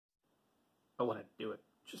I wanted to do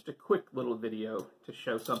just a quick little video to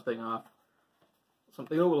show something off.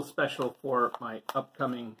 Something a little special for my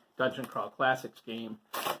upcoming Dungeon Crawl Classics game.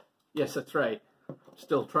 Yes, that's right. I'm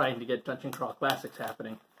still trying to get Dungeon Crawl Classics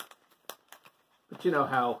happening. But you know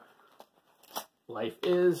how life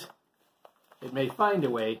is. It may find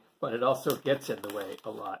a way, but it also gets in the way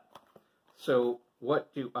a lot. So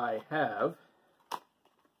what do I have?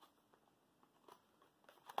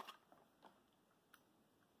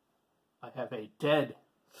 I have a dead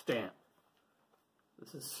stamp.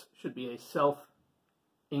 This should be a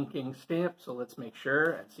self-inking stamp, so let's make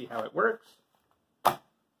sure and see how it works.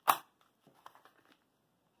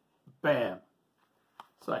 Bam!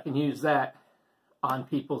 So I can use that on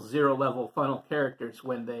people's zero-level funnel characters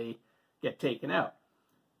when they get taken out.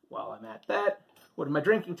 While I'm at that, what am I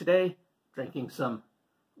drinking today? Drinking some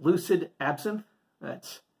Lucid Absinthe.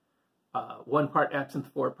 That's 1 part absinthe,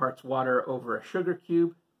 4 parts water over a sugar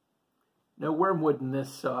cube. No wormwood in this,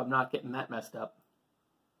 so I'm not getting that messed up.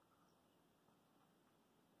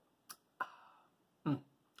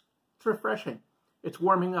 It's refreshing. It's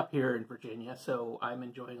warming up here in Virginia, so I'm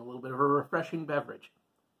enjoying a little bit of a refreshing beverage.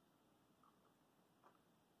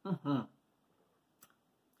 I'm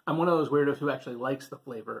one of those weirdos who actually likes the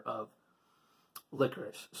flavor of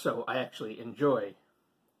licorice, so I actually enjoy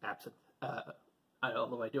absinthe.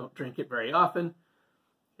 Although I don't drink it very often.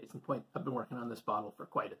 Case in point, I've been working on this bottle for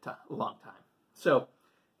quite a long time. So,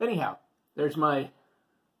 anyhow, there's my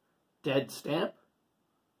dead stamp.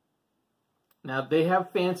 Now, they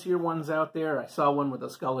have fancier ones out there. I saw one with a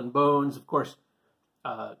skull and bones. Of course,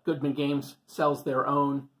 Goodman Games sells their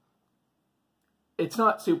own. It's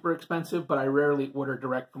not super expensive, but I rarely order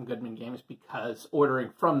direct from Goodman Games because ordering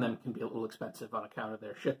from them can be a little expensive on account of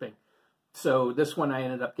their shipping. So this one I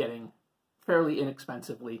ended up getting fairly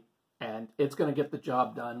inexpensively, and it's going to get the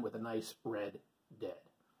job done with a nice red dead.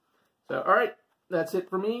 So, all right, that's it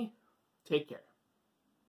for me. Take care.